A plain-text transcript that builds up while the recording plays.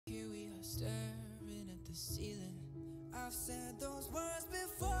the ceiling. I've said those words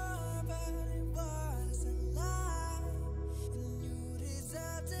before, but it was a lie, and you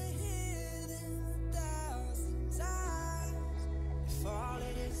deserve to hear them 1,000 times. If all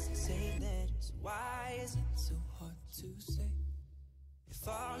it is to say that is, why is it so hard to say? If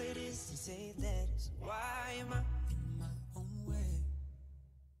all it is to say that is, why am I in my own way?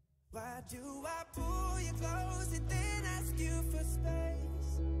 Why do I pull you close and then ask you for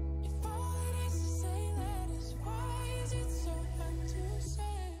space? If all it is to say that is, why is it so hard to say?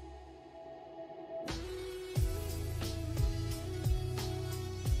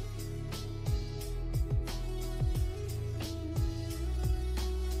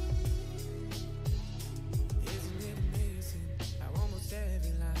 Isn't it amazing how almost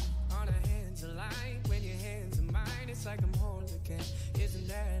every line on our hands align? When your hands are mine, it's like I'm whole again. Isn't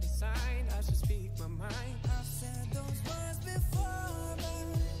that a sign? I should speak my mind. I've said those words before, but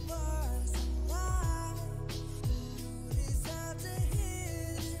it was a lie. You deserve to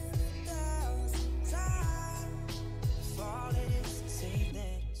hear them 1,000 times. If all it is to say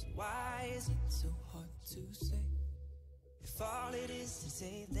that is, why is it so hard to say? If all it is to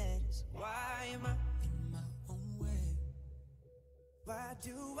say that is, why am I in my own way? Why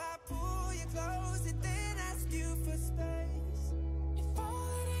do I pull you close and then ask you for space? If all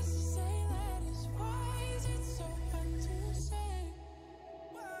it is to say that is, why is it so hard to say?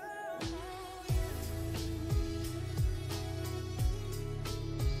 Whoa, yeah.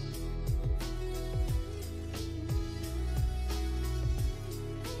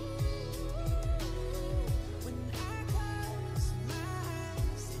 When I close my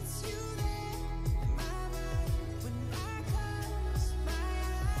eyes, it's you there in my mind. When I close my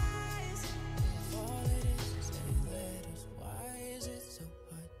eyes, if all it is to say that is, why is it so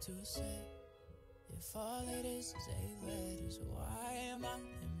hard to say? If all it is to say that is, why am I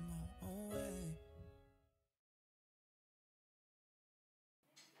in my own way?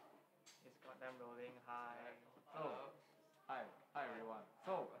 It's got them rolling high. So, hi everyone.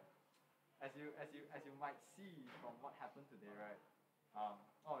 So, as you might see from what happened today, right?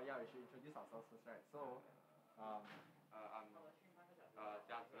 Oh yeah, we should introduce ourselves first, right? So, I'm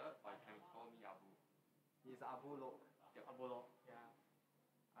Jiazhe, or you can call me Abu. he's Abu Lok. Abolo, yeah.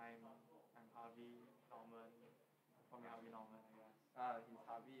 I'm Harvey Norman. Call me Harvey Norman, I guess. He's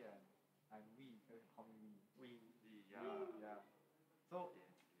Harvey and I'm Wee. So you can call me Wee. Yeah. Yeah. So,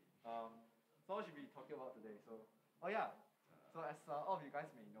 so what should we be talking about today? So, oh yeah. So as all of you guys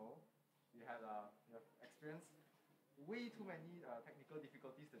may know, we have experienced way too many technical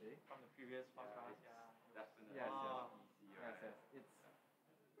difficulties today. From the previous podcast, it's yeah. Definitely Yes, easy, right? Yes. It's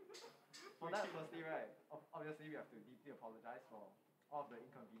for that. Firstly, right? Obviously, we have to deeply apologize for all of the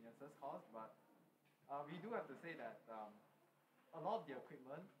inconveniences caused, but we do have to say that a lot of the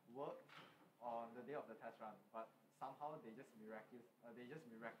equipment worked on the day of the test run, but somehow they just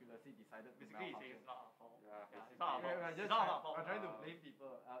miraculously decided to Basically, malfunction. it's not our fault. Yeah, It's not our fault. We're It's just not our fault. we're trying to blame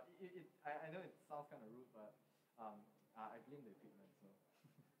people. I know it sounds kind of rude, but I blame the equipment. So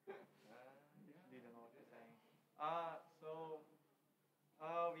They don't know what you're saying.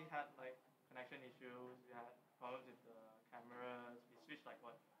 We had like connection issues. We had problems with the cameras. We switched like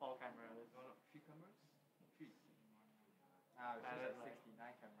what 4 cameras. No, 3 cameras? 3. it's And just then, like like,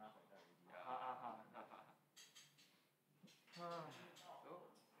 69 cameras like that. Really. So,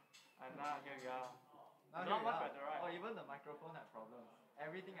 And now here we are. Now Not here we much are. better, right? Oh, even the microphone had problems.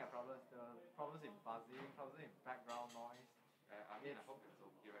 Everything had problems. The problems in buzzing, problems in background noise. I mean, I hope it's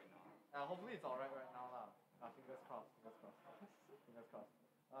okay right now. Hopefully it's alright right now lah. Fingers crossed. Fingers crossed. Fingers crossed.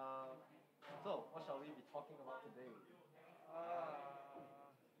 So what shall we be talking about today?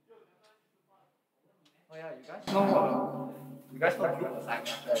 Oh yeah, you guys know you guys know group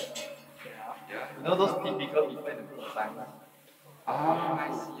assignments, right? Yeah? You know those typical people in the group assignments? I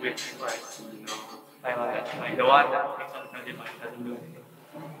see. I see. No. Like the one that takes on the credit but doesn't do anything.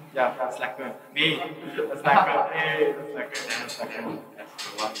 Yeah, the slacker. Me, the slacker. Hey, the slacker. That's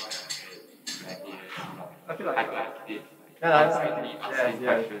the one that is I feel like hyperactive. yeah, Constantly asking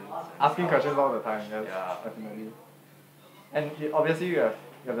questions. asking questions all the time. Yes, Yeah. definitely. And obviously you have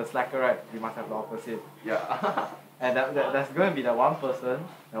the slacker, right? You must have the opposite. Yeah. And there's going to be the one person.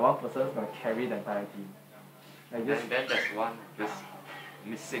 The one person is going to carry the entire team. Like just then there's one just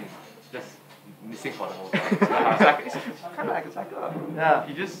missing for the whole time. It's kind of like a cycle. yeah.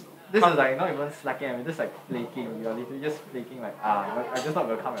 You just This is like not even slacking. I mean, this is like flaking. You're literally just flaking. Like I'm just not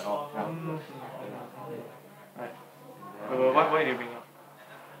gonna come at all. Yeah. Right. Why did you bring up?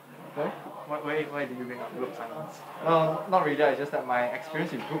 Sorry? Why did you bring up group assignments? No, not really. It's just that my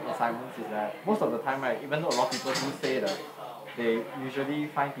experience with group assignments is that most of the time, right, even though a lot of people do say that they usually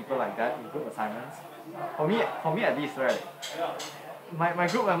find people like that in group assignments. For me at least, right, my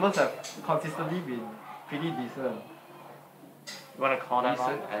group members have consistently been pretty decent. You want to call them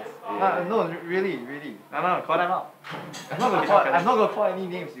Decent out? as No, really. No, call them out. I'm not gonna call any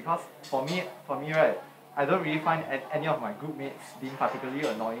names because for me, right, I don't really find any of my group mates being particularly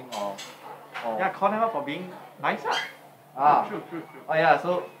annoying or Yeah, call them out for being nice. True. Oh yeah,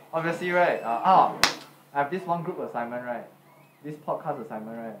 so obviously, right, I have this one group assignment, right, this podcast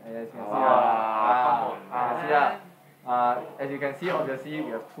assignment, right, as you can see, as you can see, obviously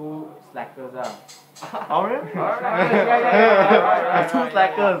we have two slackers, Oh really? two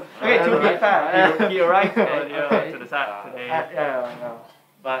slackers. Okay, to be fair, he arrived Okay. earlier to the set today. Yeah.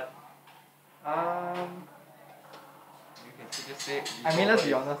 But you can just say. I mean, let's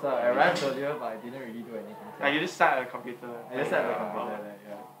be honest, I arrived earlier, but I didn't really do anything. you just sat at a computer. I just sat at the computer,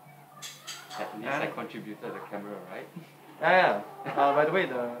 At least I contributed the camera, right? Yeah. By the way,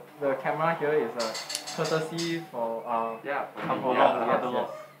 the camera here is a courtesy for Yeah. Abulok. yes.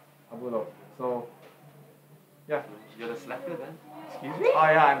 Abulok. So yeah. You're the slacker then. Excuse me? Oh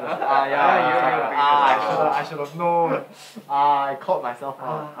yeah, I'm the I should have known. I caught myself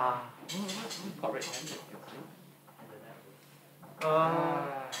out. Got red-handed.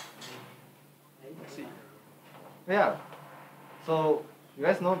 Let's see. Yeah. So you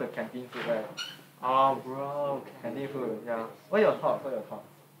guys know the canteen food, right? Oh bro. Canteen food, yeah. What are your thoughts?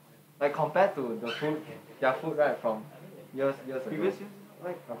 Like compared to the food, their food, right, from years ago. Previous years?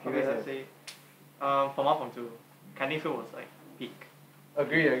 Like From okay, previous let's years. say from 1 from 2. Candy food was like peak.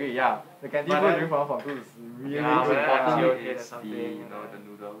 Agree, yeah. The canteen But food then- during from 1 from 2 is really Yeah, good. but then Yeah. until- It's the, something, the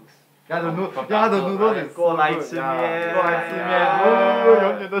noodles. Yeah, the From noodles right? is so good. 过来吃面。Yeah. 过来吃面。Yeah. Oh,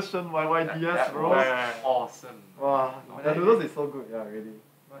 永远的生 YYDS, That bro. was Right. awesome. Wow, the noodles is so good, yeah, really.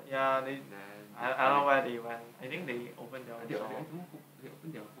 But yeah, they. Then I don't know where they went. I think they opened their own They store.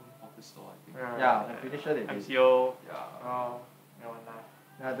 opened their own hawker store, I think. Yeah, I'm pretty sure they did. MCO. Yeah. Oh, yeah, one that.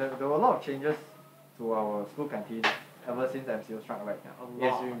 Yeah, there were a lot of changes to our school canteen ever since MCO struck, right? Yeah, a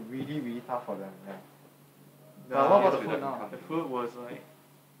It's lot. been really tough for them, yeah. The, But what about the Yes, food without now? the food was like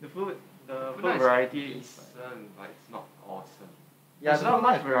the food Food food is variety is decent, but it's not awesome. Yeah, There's the not food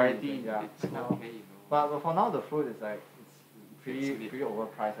much is really variety. decent, yeah. It's okay, you know. But for now, the food is like, it's It's mid. pretty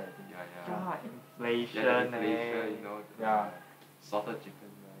overpriced, I think. Yeah. inflation. Yeah, the inflation, you know. The Yeah. salted chicken,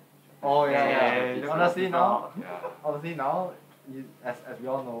 right? Oh yeah, Yeah, yeah. yeah. Honestly now, Yeah. as we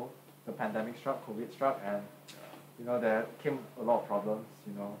all know, the pandemic struck, COVID struck, and you know there came a lot of problems.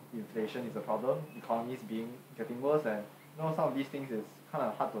 You know, inflation is a problem, economies getting worse, and you know some of these things is kind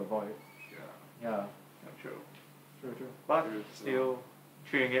of hard to avoid. Yeah. Yeah, True. true. But True, still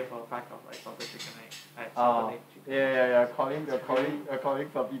treating it for a pack of like salted chicken egg. Like Oh, salted egg chicken. yeah. Calling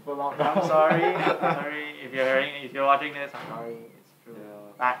some people out. now. I'm sorry. I'm sorry. If you're watching this, I'm sorry. It's true.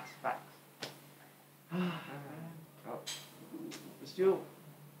 Yeah. Facts. Oh, But still,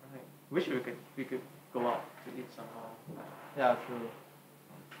 like, wish we could go out to eat some more. Yeah, true.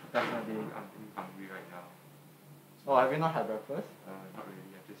 Definitely. I'm hungry right now. Oh, have you not had breakfast? Not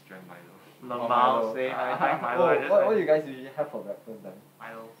really. I just drank Milo. Lmao say I drank Milo. I just what like do you guys usually have for breakfast then?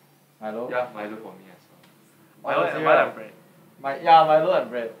 Milo. Milo? Yeah, Milo for me as well. Milo Honestly, and right, bread. Milo and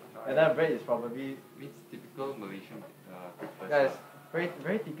bread. And then bread is probably It's typical Malaysian breakfast. yeah, it's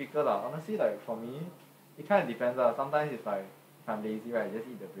very typical lah. Honestly, like for me, it kind of depends lah. Sometimes if I'm lazy, right, I just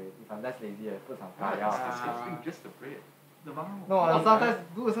eat the bread. If I'm less lazy, I put some Ah, kaya. it's the same thing, just the bread. The Mao. No,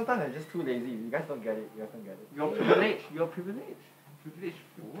 sometimes I'm just too lazy. You guys don't get it. You guys don't get it. You're privileged. You're privileged. Privileged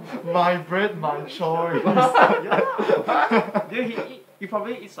food. My bread, my choice. Dude, he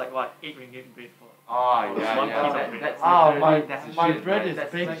probably eats like what 8 ringgit bread for. Ah, One yeah, piece yeah. of That, bread. that's Ah, literally that's my decision, bread right? is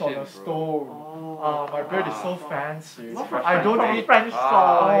That's baked on decision, a bro. stove. My bread is so Ah. fancy. Not for I don't French- eat French Oh,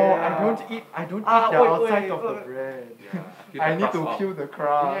 sauce. I don't eat Ah, the wait, outside wait, of the wait. bread. Yeah. Peel I the need crust to off. peel the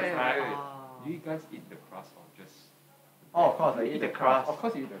crust. Yeah, Right. yeah. Ah. Do you guys eat the crust or just? Oh, of course, I eat Eat the the crust. crust. Of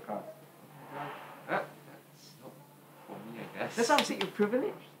course, you eat the crust. That's not for me, I guess. That's what I'm saying. You're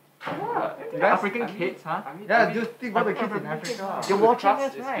privileged. Yeah. You guys- African I mean- kids, huh? I mean, Yeah, I mean, just think about the kids in Africa. You're the watching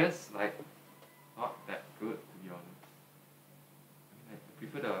crust this, is right? just like not that good, to be honest. I mean, I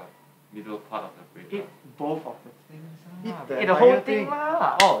prefer the middle part of the bread. Eat both of the things. Eat Ah. the Eat the whole entire thing thing.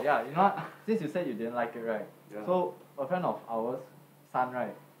 lah. Oh yeah, you know what? Since you said you didn't like it, right? Yeah. So a friend of ours, Sun,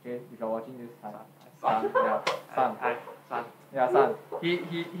 right? Okay, if you're watching this, Sun, Sun. yeah, Sun, Son. yeah, Sun.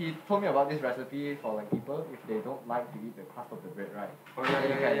 He told me about this recipe for like people if they don't like to eat the crust of the bread, right? Oh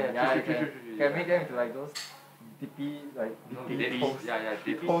yeah, yeah. You can make them into like those dippy, like No, dippy dippy. toast, Yeah, yeah,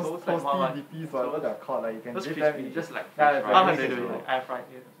 dippy. toast, like what, like- toasty dippies, whatever they're called. Like you can Those dip them crispy, in. Just like Yeah, French it's How fries. do they French do fries. it? Air fried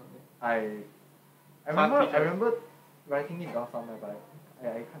it or something. I Sun remember teacher. writing it down somewhere, but I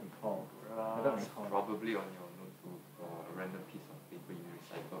can't recall. I don't It's recall. probably on your notebook or a random piece of paper you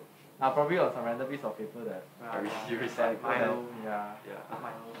recycled. Probably on some random piece of paper that. You recycled. Milo. Yeah. Yeah.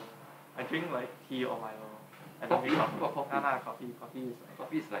 Milo. I drink like tea or Milo. I Coffee? don't drink What coffee? Nah, coffee. Coffee is like.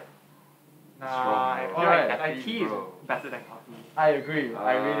 Coffee is like Nah, strong, I bro. feel like, Alright. tea is Bro. better than coffee. I agree.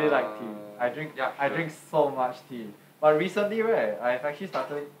 I really like tea. I drink. yeah, I sure. drink so much tea. But recently, right, I've actually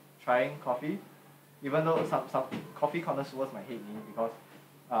started trying coffee. Even though some coffee connoisseurs might hate me because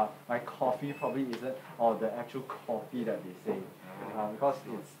my coffee probably isn't or the actual coffee that they say. Because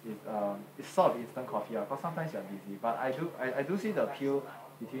it's sort of instant coffee. Because sometimes you're busy. But I do see the appeal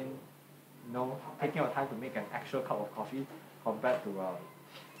between taking your time to make an actual cup of coffee compared to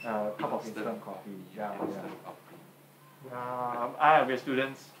cup of instant coffee. Yeah. Instant coffee. We're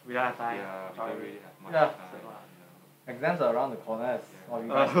students. We don't have time. Yeah, we don't really have much Yeah. time. Exams are around the corner, as Yeah. all you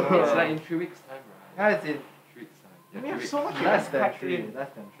guys Uh, know. It's like in 3 weeks' time, right? Yeah, it's in 3 weeks' time. We Yeah, have 3 so weeks. much less than packed 3. in. Less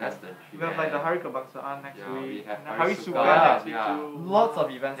than 3. Less than 3. We have like the Hari Kebangsaan next Yeah, week. we have and Hari Hari Suka Suka next next week yeah. too. Lots of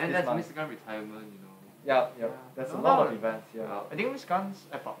events And this that's month. Miss Gun retirement, you know. Yeah. There's a lot of events. Yeah. Yeah. I think Miss Guns,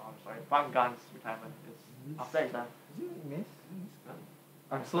 I'm sorry, Bang Guns retirement is after exam. Is it Miss? Miss Gun.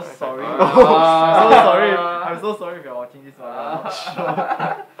 I'm so Sorry. sorry. Ah. I'm so sorry. I'm so sorry if you're watching this one. I'm not sure.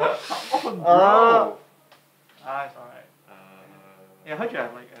 Bro. It's alright. Yeah, I heard you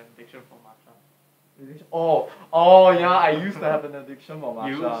have like an addiction for matcha. Oh yeah, I used to have an addiction for matcha.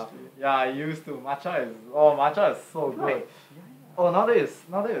 Used to? Yeah, I used to. Matcha is so good. Right. Oh, now that you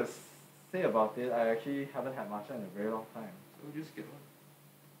say about it, I actually haven't had matcha in a very long time. So just get one.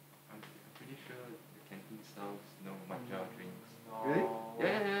 I'm pretty sure the canteen sells matcha drinks. Really?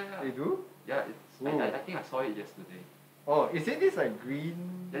 Yeah. They do? Yeah, it's. Ooh. I think I saw it yesterday. Oh, is it this like green?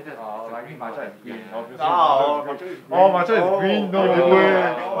 Yeah, it's a like green matcha one. is green. Yeah. Obviously. Oh, matcha is green. matcha is green. Oh, matcha is green. No Oh. way.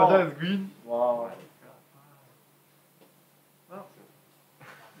 Oh. Matcha is green. Wow. Well,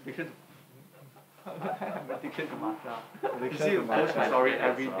 addiction to I'm addicted to matcha. You Addiction see, to you post my matcha. story Yeah,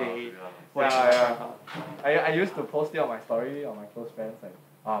 every so, day. Yeah. I used to post it on my story on my close friends like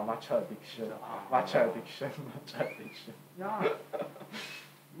matcha addiction, matcha addiction, matcha addiction. Yeah.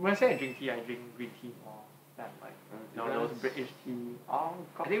 When I say I drink tea, I drink green tea more than like those Because British tea.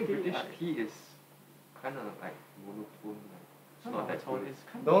 I think British tea is kind of like monotone. It's not that good. It's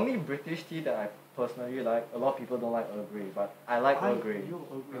kind The only British tea that I personally like, a lot of people don't like Earl Grey, but I like Earl Grey.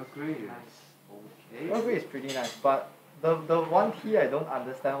 Earl Grey is Nice. okay. Earl Grey is pretty nice, but the one tea I don't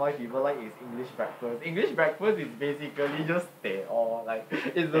understand why people like is English breakfast. English breakfast is basically just teh or like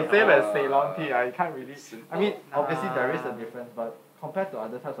it's the same as Ceylon tea. I can't really. I mean, obviously there is a difference, but compared to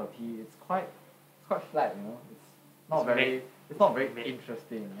other types of tea, it's quite flat. It's not It's very. made. It's not very Made.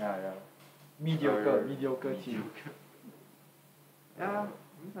 interesting. Yeah. Mediocre tea. Yeah.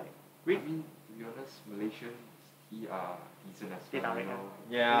 It's like I mean, to be honest, Malaysian tea are decent as Teh well. tarik, You know.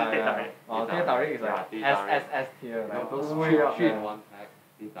 Yeah. Teh tarik. Oh, Teh teh tarik is tarik. like Yeah, teh tarik. S tier. You know, Like those way up three there. in one pack,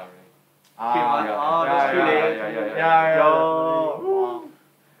 teh tarik. Oh, yeah, that's yeah, really- yeah. Yo. Wow.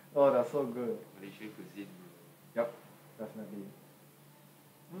 Oh, that's so good. Malaysian cuisine, bro. Definitely.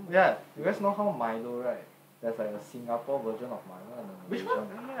 Yeah, you guys know how Milo, right? There's like a Singapore version of Milo and a Which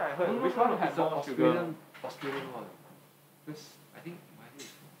Malaysian. one? Yeah, I No, heard. no, Which no, one no, has it's the more sugar? Australian one. Because I think Milo is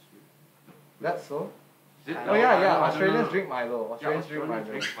from Australia. That's so? Is it? I Oh know, yeah, I know, yeah. I know. Australians drink Milo. Yeah, Australians drink Milo.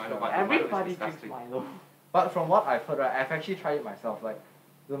 Australians drink Milo, Yeah. but Everybody is drinks disgusting. Milo. But from what I've heard, right, I've actually tried it myself. Like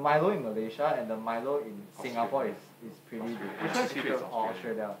the Milo in Malaysia and the Milo in Singapore is pretty Australia. different. Which one's Actually, cheaper? it's Or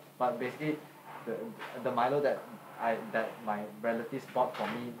Australia. But basically, the Milo that my relatives bought for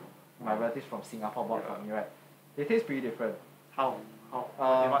me, my relatives from Singapore bought for me, right? They taste pretty different. How? Um,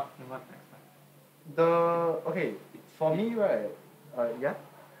 In what next time? Okay, for me, right? Yeah.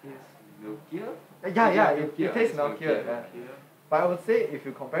 It's milkier. Yeah, it tastes It's milkier. Yeah. Here. But I would say if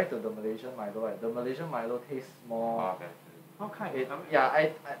you compare it to the Malaysian Milo, right, the Malaysian Milo tastes more. Far better. How kind? It, yeah,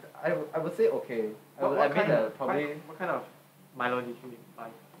 I would say okay. I would admit that probably. What kind of Milo did you buy?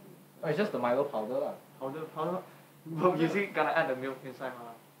 Oh, it's just the Milo powder lah. Powder. But you see, gonna add the milk inside,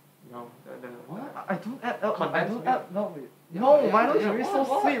 the What? I don't add milk. I Condensed don't milk? add milk. Yeah, No, yeah, Milo is yeah. already so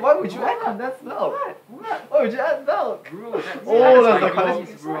What? sweet. Why would you add What? condensed milk? What? Why would you add milk? Bro, that's Oh, that's my like a-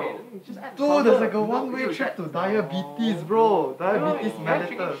 goodness, bro. Just add Dude, powder. there's like a No, one-way you trip add- to diabetes, bro. Diabetes You guys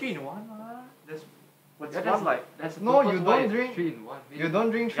drinking mellitus. 3-in-1, There's what's Yeah, one like? that's the No, purpose you why don't it's drink- 3-in-1. You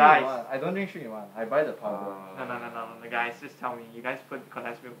don't drink 3 Guys. in 1. I don't drink 3 in 1. I buy the powder. No, guys, just tell me. You guys put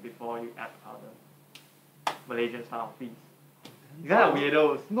condensed milk before you add powder. Malaysian style, please. You guys are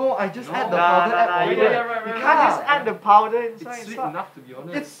weirdos. No, I just No. add the Nah, powder. nah, add nah, oil. you You can't can't just add the powder inside. It's sweet stop. enough to be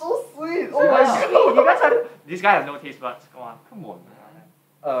honest. It's so sweet. Oh Yeah. my god. You guys have. These guys have no taste buds. Come on. Come on, man.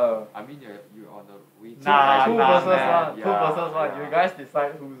 I mean, you're on the way to Nah, two nah, versus nah. one. Yeah, Two versus one. yeah. You guys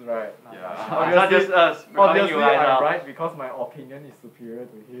decide who's right. Yeah. It's not just us. We're calling Obviously, you guys I'm out. right because my opinion is superior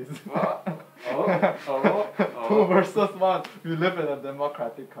to his. What? Oh. Two versus one. We live in a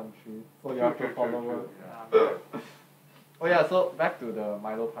democratic country, so you have to follow True, us. Yeah. Oh yeah, so back to the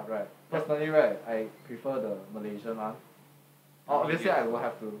Milo part, right? Personally, right, I prefer the Malaysian one. Obviously, I will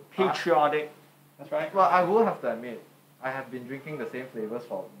have to. Patriotic. That's right. Well, I will have to admit, I have been drinking the same flavors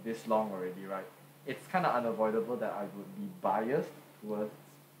for this long already, right? It's kind of unavoidable that I would be biased towards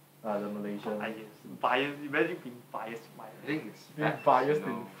the Malaysian. Biased. Imagine being biased to I Milo. think it's Being bad, biased you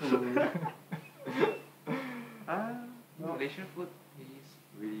know. in food. Malaysian food is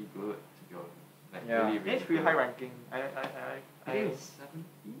really good to be honest. Like Yeah. really, It's pretty high ranking. I think it's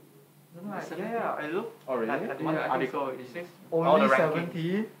 70. yeah, I look Oh really? at one Yeah, I think article. so. It says all the Only rankings.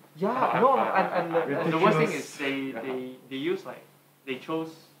 70? Yeah, no, and the worst thing Ridiculous. is they use like they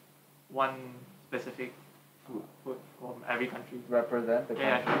chose one specific food from every country. Represent the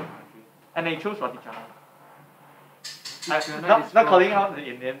Yeah, country. country. And they chose roti canai. Canai Not is not calling from- out the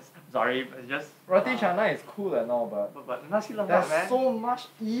Indians. Sorry, but it's just Roti canai is cool and all, But nasi lemak, there's man. so much.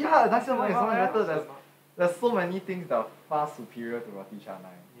 Yeah, nasi lemak is so much man. better. There's so many things that are far superior to roti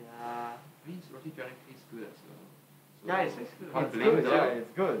canai. Yeah. Means roti canai tastes good as well. So Yeah, it tastes good. can't It's blame good, them. yeah,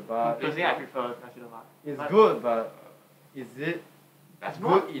 it's good, but Personally, I prefer nasi lemak. it's But- good, but is it That's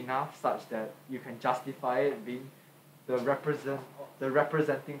good enough such that you can justify it being the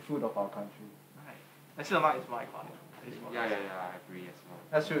representing food of our country? Right. Nasi lemak is more iconic. It's more- Yeah, I agree as well.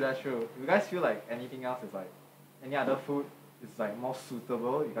 That's true, that's true. You guys feel like anything else is like any other food is like more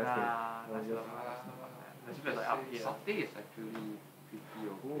suitable? You guys Nah, think? nasi lemak. Nasi lemak is like up here. Satay is actually pretty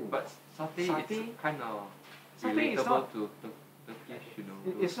okay. Ooh. But satay Satay? is kind of Satay is relatable not- to Turkish, you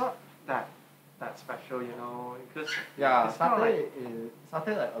know. It's not that special, you know, because Yeah, it's not satay is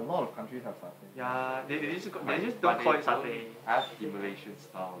satay. Like a lot of countries have satay. yeah, they just But don't they call it don't satay. have the Malaysian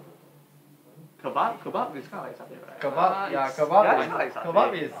style though. Kebab is kind of like satay, right? Kebab, yeah, it's- kebab. yeah, is, it's not like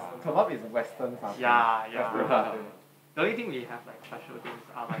satay. kebab is Western satay. Yeah, That's yeah. the satay. The only thing we have like special things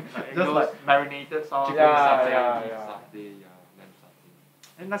are like Just those like marinated sauce. Chicken Yeah, satay, yeah, beef yeah. satay, lamb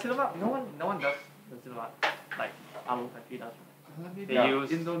satay. And nasi lemak, no one does nasi lemak like our country does. Maybe They Yeah.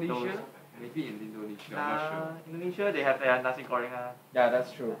 use Indonesia. those- Maybe in Indonesia, I'm not sure. Indonesia they have their nasi goreng. Yeah,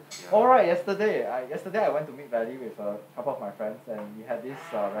 that's true. Yeah. Alright, yesterday I went to Meat Valley with a couple of my friends and we had this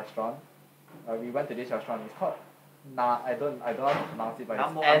restaurant. We went to this restaurant. It's called I don't know how to pronounce it, but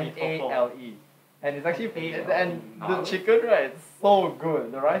it's Namo Ami Toko. Nale. And it's actually Nale. and the Nale. chicken, right, it's so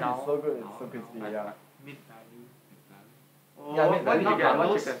good. The rice Nale. is so good, it's so No, crispy, no, yeah. Mid value. Yeah, Oh, mid what did you value. get? What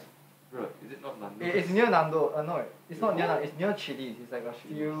Nando's? chicken? Bro, is it not Nando's? It's near Nando. No, it's not near Nando. It's near Chili's. It's like a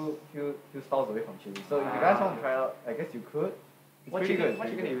few stalls away from Chili's. So if you guys want to try it out, I guess you could. It's What pretty chicken? good. What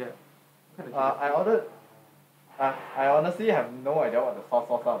it's chicken pretty did you good. get? What kind of chicken? I ordered. I honestly have no idea what the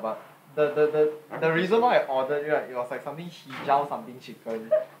sauce are, but the reason why I ordered it, right, it was like something hijau something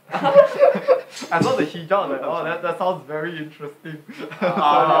chicken. I saw the hijau, I was like, oh, that sounds very interesting.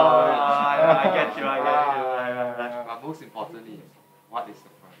 I get you. But most importantly, what is the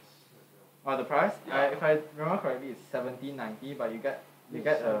price? The price? Yeah. If I remember correctly, it's 17.90, but you get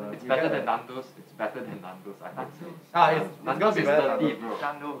It's better than Nando's. It's better than Nando's, I can say. it's Nando's gonna be is better than 30, Nando's. bro.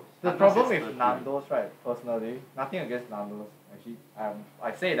 Nando's. The Nando's problem is with 30. Nando's, right, personally, nothing against Nando's. Actually,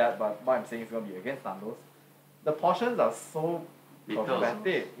 I say that, but what I'm saying is going to be against Nando's. The portions are so Little.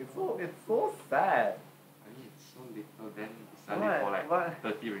 pathetic. It's so sad. I mean, it's so little, then it's selling for like What?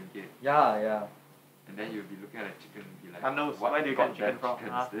 30 ringgit. Yeah. And then you'll be looking at the chicken and be like, Nando's, what where do you get goddamn chicken from,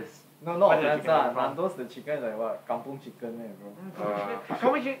 chicken huh? is this? No, not Where did the offense, chicken come from? Nando's, the chicken is like what? Kampung chicken, bro.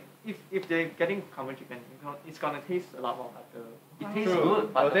 Common chicken. If they're getting common chicken, it's gonna taste a lot more better. It tastes True.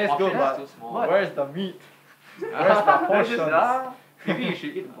 good, but It the tastes portion good, is but too small. where is the meat? Where's the portions? Maybe you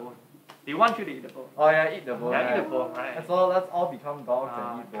should eat the bone. They want you to eat the bone. Oh yeah, eat the bone. Yeah, eat right? the bone, right? Let's all become dogs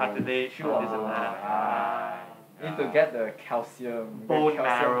and eat cut the bones. leg, Chew on this and bones. that. Ah. Need to get the calcium. Bone get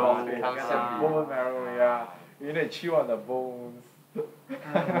marrow. phosphate, get the Calcium. bone marrow, yeah. You need to chew on the bones.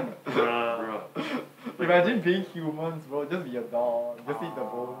 Bruh. Bro. Imagine being humans, bro. Just be a dog. Just eat the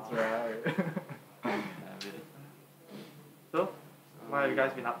bones, right? Yeah, really. So, what have you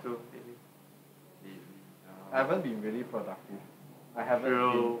guys been up to lately? I haven't been really productive. I haven't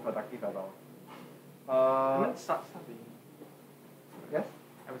True. been productive at all. I haven't started studying. Yes?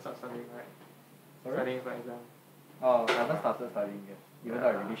 I haven't started studying, right? Sorry? Studying for exam. Oh, I haven't started studying yet, even though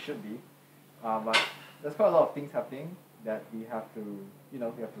I really should be. But there's quite a lot of things happening that we have to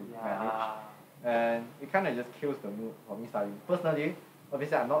manage. And it kind of just kills the mood for me studying. Personally,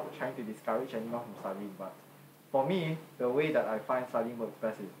 obviously I'm not trying to discourage anyone from studying, but for me, the way that I find studying works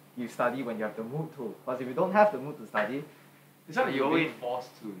best is you study when you have the mood to. Because if you don't have the mood to study, It's not you're always being forced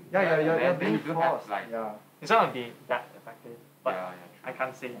to. you're then being you don't have forced. like. Yeah. it's not gonna be that effective. But yeah, I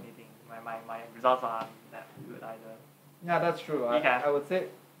can't say anything. My results aren't that good either. Yeah, that's true. You can. I would say,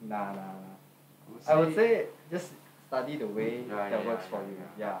 nah. I would say just study the way Yeah, that yeah, works yeah, for you. yeah.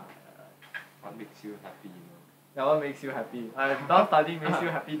 Yeah. What makes you happy, you know? That one makes you happy. Not studying makes you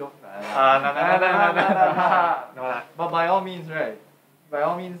happy, don't. No lah. But by all means, right? By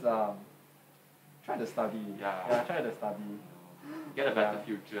all means, try to study. Yeah. Try to study. You know, get a better Yeah.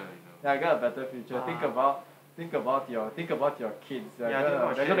 future, you know. Yeah, get a better future. Think about your kids. They're Yeah, think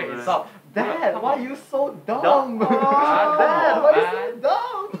about they're gonna children. insult. Dad, Come why on. are you so dumb? Dumb? Dad, Oh, why are you man. so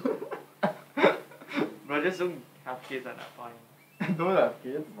dumb? Bro, just don't have kids at that point. Don't have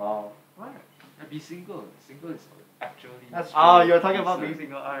kids, wow. What? Be single. Single is actually. That's Oh, true. you're talking about decent. being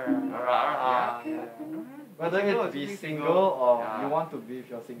single. Alright. Alright, Yeah. Whether Single it's is be being single or Yeah. you want to be with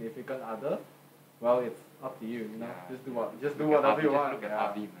your significant other, well, it's up to you. You know, Yeah. just do Look whatever at you Harvey, want. Look at yeah.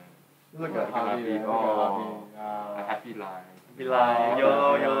 Harvey, man. Look Look at at Harvey. Harvey. Man. Look at Oh. Harvey. A happy life. Be like,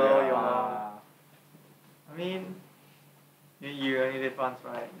 YOLO. Yeah. I mean, you only live once,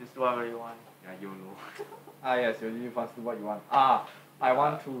 right? Just do whatever you want. Yeah, YOLO. Yes, you live fast, do what you want. I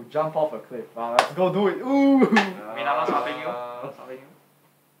want to jump off a cliff. Let's go do it. Ooh. I mean, I'm not stopping you. I'm not stopping you.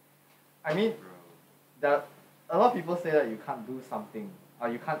 I mean, Bro. that a lot of people say that you can't do something or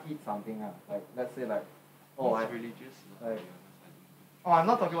you can't eat something. Like let's say like, It's religious. like- to be honest, I don't oh, I'm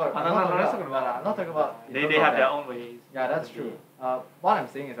not talking about. No, I'm no, not no, talking let's about. talk about. I'm not talking about. in They terms have of their that. own ways. Yeah, that's true. What I'm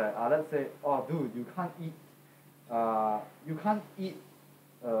saying is that let's say, oh, dude, you can't eat. You can't eat.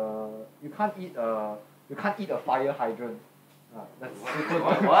 You can't eat a fire hydrant. That's super.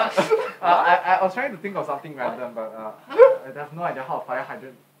 What? I was trying to think of something random, but I have no idea how a fire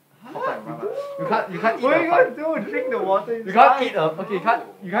hydrant. popped out in my mind. You can't eat What a are you fire. gonna do? Drink the water inside? You can't eat a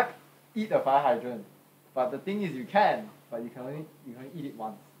you can't eat a fire hydrant. But the thing is, you can, but you can only eat it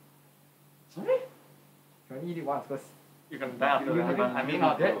once. Sorry? You can only eat it once because You can die after that. But I mean,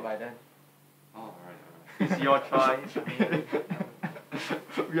 not dead by then. Oh, alright. it's your choice. I mean,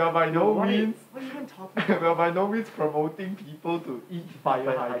 We are by no What are you- means. What are you even talking We are by no means promoting people to eat fire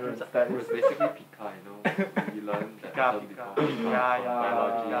Fire hydrants. hydrants. That It is was basically Pika, you know. We learned that Pika, term Pika. before. Yeah, From yeah,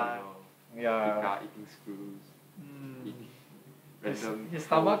 biology, yeah. you know. yeah. Pika eating screws, Mm. eating His, random. his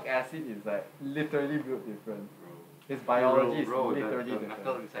stomach acid is like literally built different. Bro. His biology Bro, is the literally metal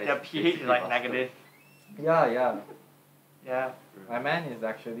different. inside Their is pH is basically like busted. negative. Yeah. Yeah. Bro. My man is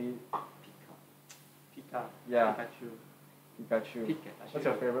actually Pika. Pika. Yeah. Pikachu. Pikachu. Pikachu. What's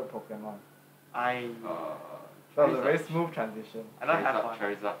your favorite Pokemon? I That was a Charizard. very smooth transition. I don't have Charizard, one.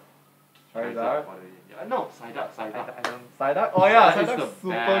 Charizard. Charizard. for the- yeah, no, Psyduck, Psyduck. I don't. Psyduck? Oh yeah, Psyduck is Psyduck's the super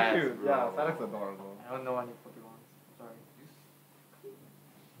best, cute. bro. Yeah, Psyduck's adorable. I don't know any Pokemon. Sorry.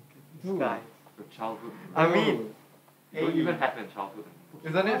 Dude. Guy. Your childhood. I mean, Dude. you don't hey. even have a childhood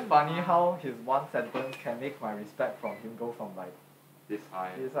anymore. Isn't it funny how his one sentence can make my respect from him go from like This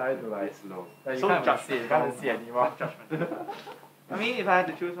high, this high to like this low. you So can't even see it, you can't even judgmental. see anymore. Judgmental. I mean, if I had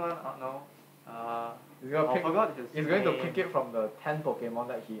to choose one, I don't know. He's gonna I pick. forgot his He's going to name. pick it from the 10 Pokemon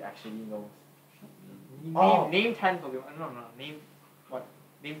that he actually knows. Name, Oh. name 10 Pokemon. No. Name what?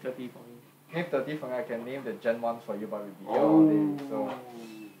 Name 30 for me. Name 30 for me. I can name the Gen 1s for you, but we'll be here Oh. all day. So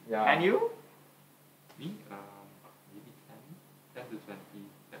yeah. Can you? Me? Maybe 10 to 20,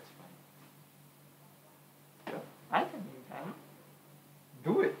 that's fine. I can name 10.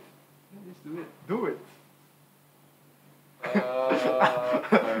 Do it. Yeah, just do it. Do it. Uh,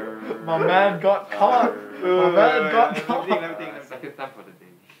 My man got caught. My man got caught. Let me think. Second time for the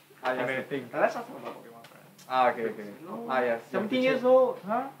day. Ah, yes, I think. Let's not talk about Pokemon, friend. Ah, okay. No. Ah, yes. 17 years old,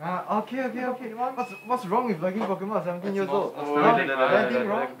 huh? Ah, okay. What's wrong with liking Pokemon? 17 years old. What's Oh, wrong? Anything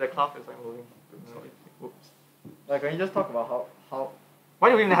wrong? The clock is like moving. Oops. Like, can you just talk about how Why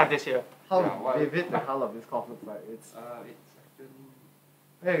do we even have this here? how Yeah, why- vivid the color of this cloth looks like? It's It's actually.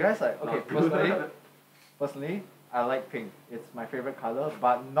 hey guys, like okay, Not personally, I like pink. It's my favorite color,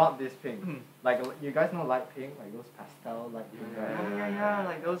 but not this pink. Like you guys know light pink, like those pastel light pink, right? Yeah,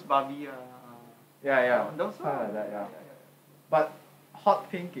 like those Barbie. Yeah. Those Kinda like that, yeah. But hot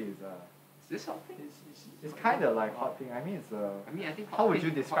pink is Is this something? it's kind of like hot pink. I mean, it's I mean, I think. how would hot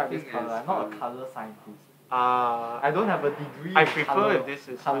you pink- describe hot this pink color? is, I'm not a color scientist. I I don't have a degree. I in prefer color, if this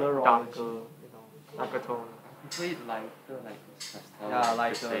is like colorology. darker, darker tone. I prefer it lighter, like this pastel. Yeah,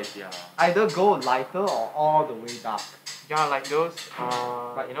 lighter. crusade, yeah. Either go lighter or all the way dark. Yeah, like those.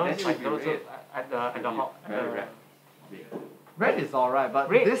 But You know, then it's it like will be those red. at the hot. Very red. Red. Red is alright, but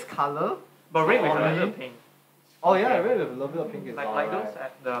Red. this color. But red with a For me- little pink. Oh yeah, red with a little bit of pink is Like alright. those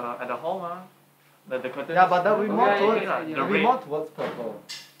at the hall, The curtain. Yeah, but that would be more yeah, towards yeah, the that would be red. more towards purple.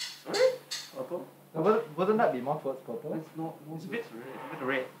 Sorry? Purple. Wouldn't that be more towards purple? It's not. It's a bit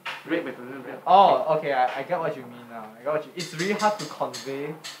red. Red with a little red. Oh, okay, I get what you mean now. I get what you. It's really hard to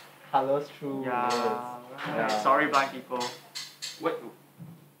convey colors through Yeah. words. Right. Yeah. Sorry, blind people. Wait.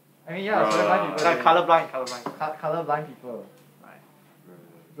 I mean, yeah, so blind people. Like colorblind. Colorblind people. Right.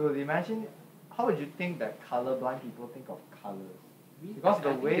 So imagine, how would you think that colorblind people think of colors? Because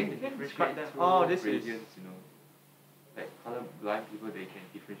the way- You can describe them. through Oh, this is- gradients, you know. Like colorblind people, they can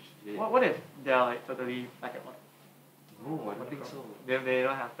differentiate. What if they're like totally black and white? No, I don't think so. They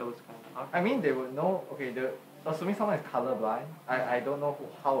don't have those kind of. I mean, they would know. Okay, assuming someone is colorblind, I don't know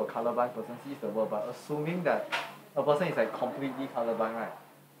how a colorblind person sees the world, but assuming that a person is like completely colorblind, right?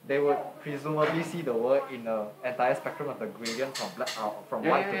 They would presumably see the world in the entire spectrum of the gradient from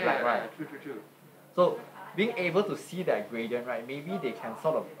white to black, right? True. So being able to see that gradient, right? Maybe they can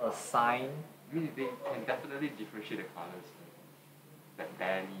sort of assign. I mean, they can definitely differentiate the colors. Like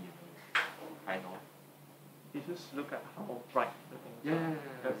barely, you know. Kind of. You just look at how bright the things Yeah, are. yeah, yeah,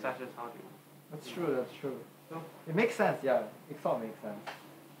 That's yeah. just how they. That's true. That's true. So, It makes sense. Yeah, it sort of makes sense.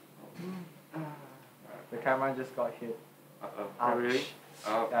 The camera just got hit. Uh-oh. Ouch. really?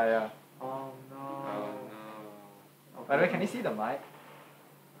 Oh. Yeah. oh Oh no. no. By the way, can you see the mic?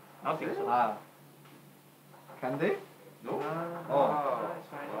 I don't think so. Ah. Can they? No? Oh. That's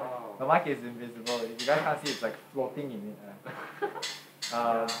fine. Wow. The mic is invisible. If you guys can't see, it's like floating in it.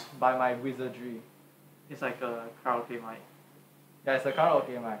 Yeah. By my wizardry. It's like a karaoke mic. Yeah, it's a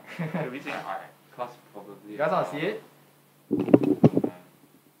karaoke mic. Should we sing? Cause probably. You guys want to see it?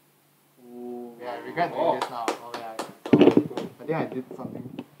 Ooh. Yeah, I regret doing this now. Oh yeah. So, I think I did something.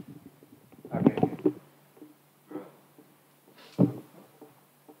 Okay. I'm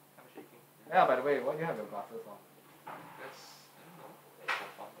shaking. Yeah, by the way, why do you have your glasses on? That's, I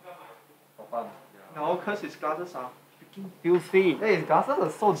don't know, For fun. yeah. No, because his glasses are freaking filthy. Hey, his glasses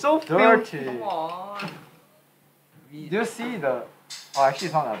are so So dirty. filthy. Come on. Do you see the? Oh, actually,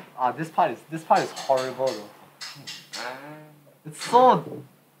 it's not. This part is horrible though. It's so.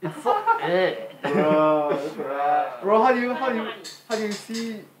 Bro, how do you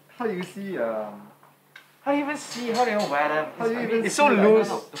see? How do How do you even see? How do you even wear them? How do you I even mean, it's see so like loose.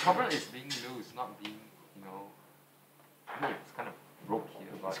 that? No, the problem is being loose, not being, you know. I mean, it's kind of broke here,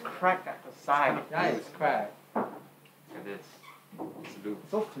 but. It's cracked at the side. Yeah, it's cracked. Look at this. It's loose.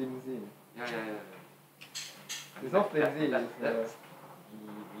 So flimsy. Yeah. I It's mean, so flimsy. That's it's, the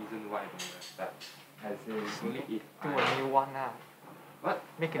reason why I don't wear that. I see. It's only if Do I. a new one now. What?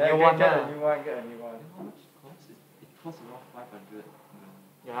 Make a Yeah, new one get now. a new one. Get a new one. How much it costs? It costs around 500.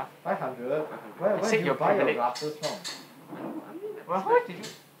 Yeah. 500. 500. Where Exceed did you your buy your privilege. glasses from? I mean, Well, how much did you?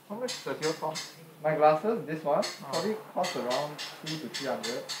 How much does yours cost? My glasses, this one, Oh. probably cost around 200 to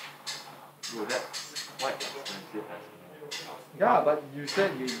 300. bro, that's quite expensive as well. Yeah, but you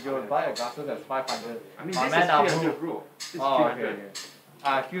said you would buy a glasses that's 500. I mean, My this man, is I'm 300, bro. This is Oh, 300. okay.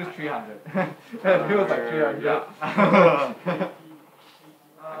 It feels 300. It feels like 300. Yeah.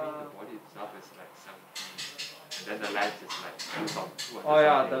 I mean, the body itself is like 17, and then the lens is like 200. Oh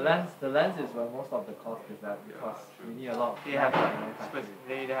yeah, the lens is where most of the cost is at because true. you need a lot of They have lens like to manufacture it.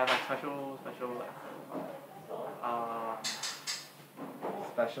 they have like special like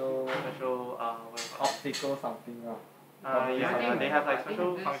Special what do you call it? optical something. Yeah, they have like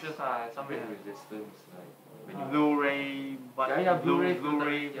special functions some weight with resistance, like when you Blu-ray, but Yeah, Blu-ray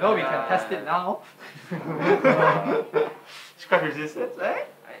Blu-ray. filter. No, we can test it now. Scratch resistance, eh?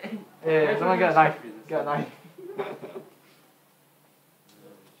 Yeah, someone get a knife. Get a knife.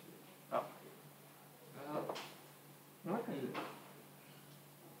 Oh.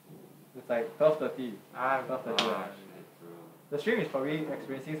 It's like 12:30. Ah, 12:30. Ah, shit, bro. The stream is probably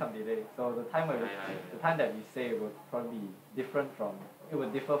experiencing some delay, so the time the time that we say would probably be different from. It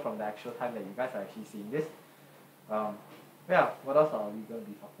would differ from the actual time that you guys are actually seeing this. Yeah. What else are we going to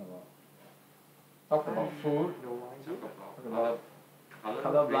be talking about? Talk about food. Talk Talk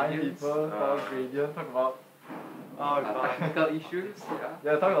about colorblind gradients, people. Talk gradient. Talk about. Oh god. technical issues, yeah.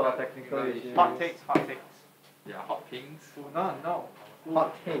 Yeah, talk about technical issues. Hot takes, hot takes. Yeah, hot pinks. No.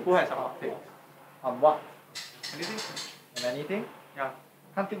 Hot takes. Who has some hot takes? On what? Anything? On anything? Yeah.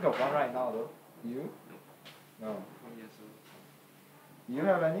 Can't think of one right now though. You? No. 1 year old. Do you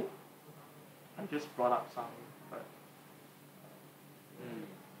have any? I just brought up some, but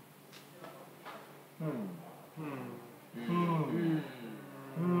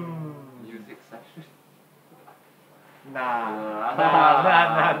Music section. Nah.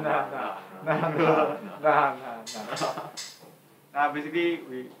 basically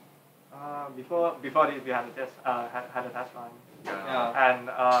we before this we had a test had a test run Yeah. Yeah. and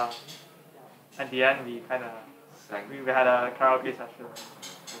at the end we kind of Sang. we had a karaoke session.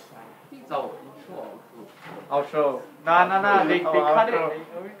 We sang. 今早 intro Outro. No, they cut it. outro.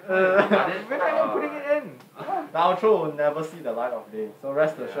 We're not even putting it in. The outro will never see the light of day. So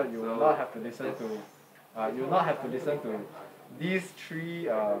rest Yeah, assured, you will so not have to listen to. You will not have to listen to these three.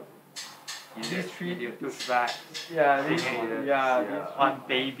 These three. Two tracks. Yeah, these. Singing. Yeah, One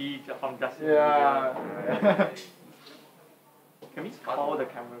baby from Justin these. Yeah. Bieber. Can we call the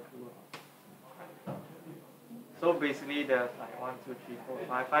camera crew? So basically, there's like 1, 2, 3,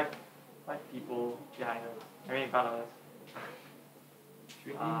 4, 5 people behind us. I mean, in front of us.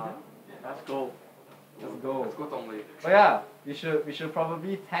 Let's go. Let's go. Let's go Dongley. But yeah, we should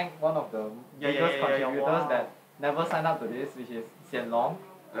probably thank one of the biggest contributors wow. that never signed up to this, which is Xian Long.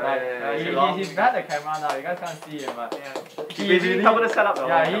 He's Xian behind the camera now. You guys can't see him, but Yeah. he Basically really helped us set up the whole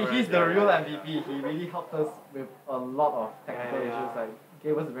yeah, camera. he's the real MVP. He really helped us with a lot of technical Yeah. issues. Like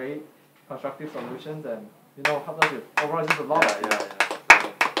gave us very constructive solutions and helped us with overall just a lot. Yeah, of yeah, yeah.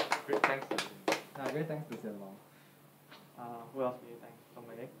 So, great thanks to him. Great thanks to Xian Long. Who else do you thank?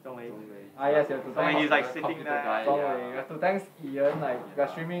 Dongley. Yes, you have to thank. He's like sitting Computer there. guy. You have to thank Ian. Like we are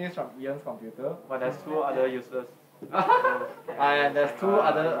streaming this from Ian's computer. But there's 2 other users. And there's 2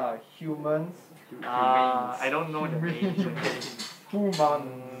 other humans. I don't know the names. Humans.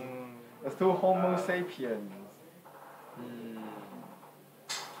 Mm, There's 2 Homo sapiens.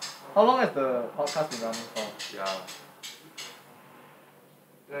 How long has the podcast been running for? Yeah.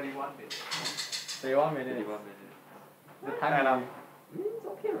 31 minutes. 31 minutes. 31 minutes. The time. It's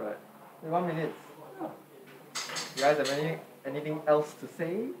okay, right? 31 minutes. You guys have anything else to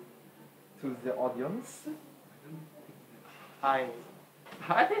say to the audience? Hi.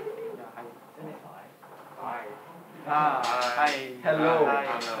 Hi. Yeah, hi. Hi. Hi. Hello. Hi.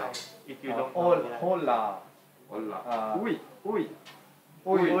 Hello. If you don't know Hola. Hola. Ui. Ui.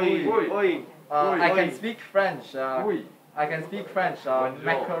 Ui. I can speak French. Oui. I can speak French. Bonjour.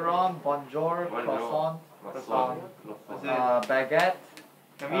 Macaron, bonjour, Bonjour. croissant, Croissant. baguette,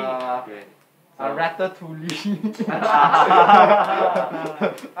 Can we? Okay. ratatouille.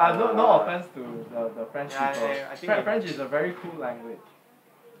 No offense to the French Yeah, people. I think French is a very cool language.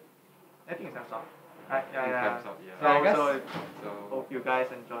 I think it's thumbs up. Yeah. Thumbs up, So I guess- So So, hope you guys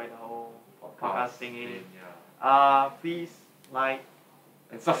enjoyed the whole podcast thingy. Yeah. Please like,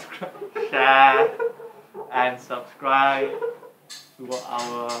 And subscribe. share, and subscribe to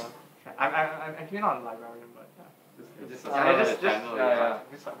our. I'm actually not a librarian, but yeah. Just subscribe to the channel,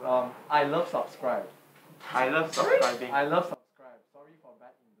 Just subscribe. I love subscribe. I love subscribing. I love subscribe. Sorry for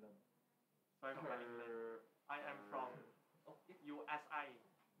bad England. Sorry for my English. I am from USI.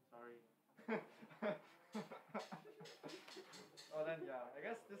 Sorry. Well then, I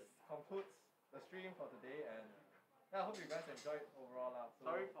guess this concludes the stream for today, and I hope you guys enjoyed overall. So,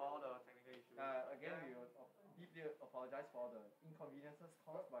 Sorry for all the technical issues. again, we will deeply apologize for the inconveniences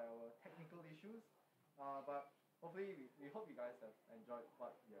caused by our technical issues. But hopefully, we hope you guys have enjoyed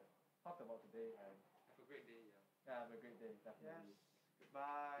what we have talked about today, and Have a great day. have a great day. Definitely. Yes.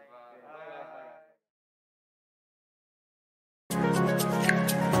 Goodbye. Goodbye. Bye.